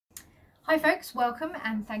Hi folks, welcome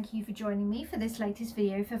and thank you for joining me for this latest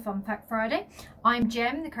video for Fun Fact Friday. I'm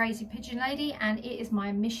Jem, the Crazy Pigeon Lady, and it is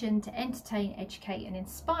my mission to entertain, educate and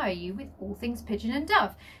inspire you with all things pigeon and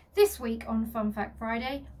dove. This week on Fun Fact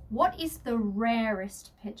Friday, what is the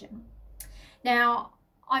rarest pigeon? Now,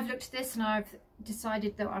 I've looked at this and I've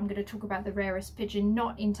decided that I'm going to talk about the rarest pigeon,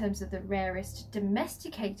 not in terms of the rarest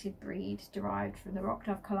domesticated breed derived from the rock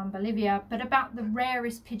dove columba livia, but about the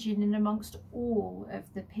rarest pigeon in amongst all of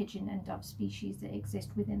the pigeon and dove species that exist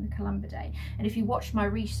within the Columbidae. And if you watched my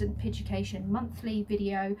recent Pigeducation monthly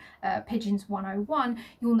video, Pigeons 101,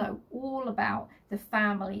 you'll know all about the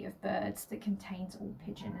family of birds that contains all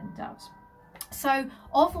pigeon and doves. So,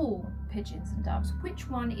 of all pigeons and doves, which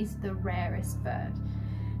one is the rarest bird?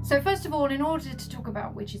 So first of all, in order to talk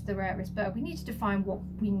about which is the rarest bird, we need to define what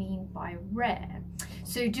we mean by rare.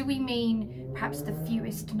 So do we mean perhaps the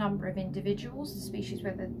fewest number of individuals, the species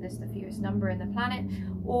where there's the fewest number in the planet,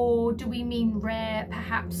 or do we mean rare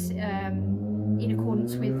perhaps in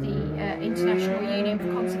accordance with the International Union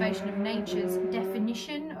for Conservation of Nature's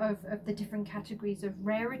definition of the different categories of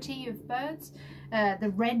rarity of birds,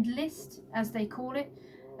 the red list as they call it.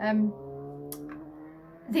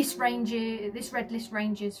 This red list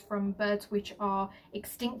ranges from birds which are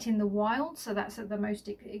extinct in the wild, so that's at the most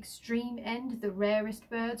extreme end, the rarest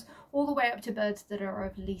birds, all the way up to birds that are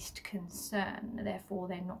of least concern. Therefore,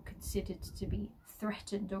 they're not considered to be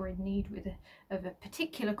threatened or in need of a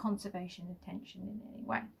particular conservation attention in any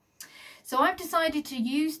way. So I've decided to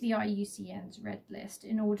use the IUCN's red list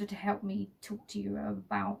in order to help me talk to you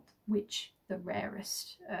about which the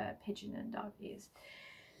rarest pigeon and dove is.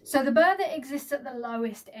 So the bird that exists at the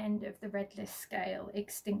lowest end of the red list scale,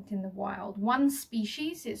 extinct in the wild, one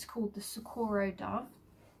species, it's called the Socorro dove.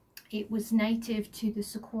 It was native to the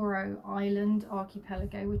Socorro Island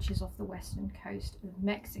archipelago, which is off the western coast of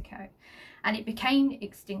Mexico. And it became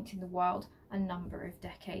extinct in the wild a number of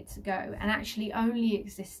decades ago and actually only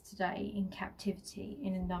exists today in captivity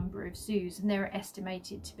in a number of zoos. And there are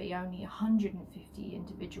estimated to be only 150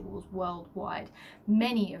 individuals worldwide,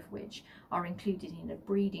 many of which are included in a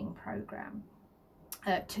breeding program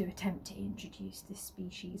to attempt to introduce this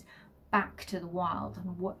species back to the wild.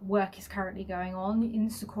 And what work is currently going on in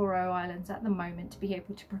Socorro Islands at the moment to be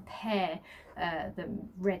able to prepare them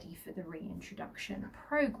ready for the reintroduction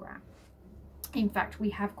program. In fact, we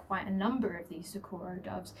have quite a number of these Socorro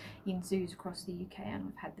doves in zoos across the UK,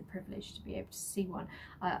 and I've had the privilege to be able to see one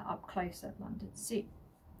up close at London Zoo.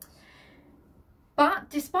 But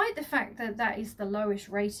despite the fact that that is the lowest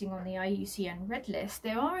rating on the IUCN Red List,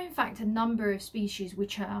 there are in fact a number of species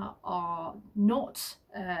which are not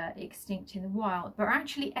extinct in the wild, but are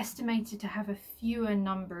actually estimated to have a fewer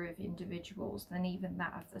number of individuals than even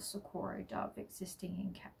that of the Socorro dove existing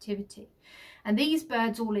in captivity. And these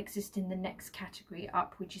birds all exist in the next category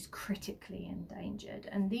up, which is critically endangered.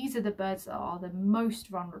 And these are the birds that are the most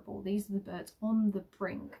vulnerable. These are the birds on the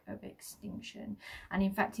brink of extinction. And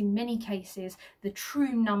in fact, in many cases, the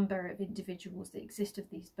true number of individuals that exist of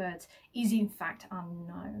these birds is in fact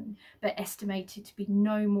unknown, but estimated to be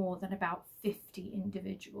no more than about 50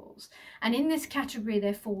 individuals. And in this category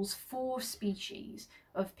there falls 4 species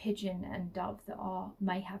of pigeon and dove that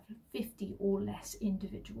may have 50 or less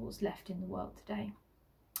individuals left in the world today.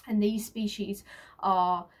 And these species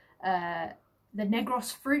are the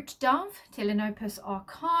Negros fruit dove, Ptilonopus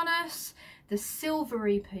arcanus, the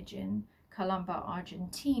silvery pigeon, Columba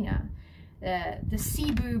argentina, the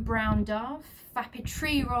Cebu brown dove,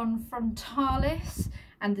 Phapitreon frontalis,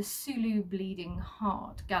 and the Sulu bleeding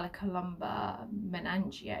heart, Gallicolumba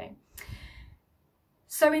menangiae.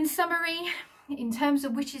 So in summary, in terms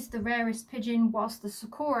of which is the rarest pigeon, whilst the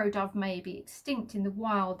Socorro dove may be extinct in the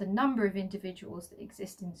wild, the number of individuals that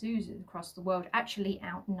exist in zoos across the world actually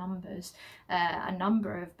outnumbers a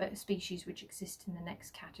number of species which exist in the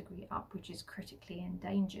next category up, which is critically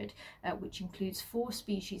endangered, which includes 4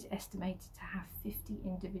 species estimated to have 50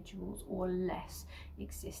 individuals or less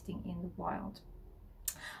existing in the wild.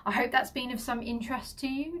 I hope that's been of some interest to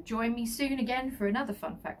you. Join me soon again for another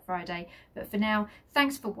Fun Fact Friday. But for now,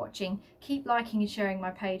 thanks for watching. Keep liking and sharing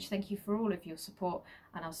my page. Thank you for all of your support,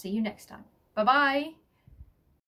 and I'll see you next time. Bye-bye.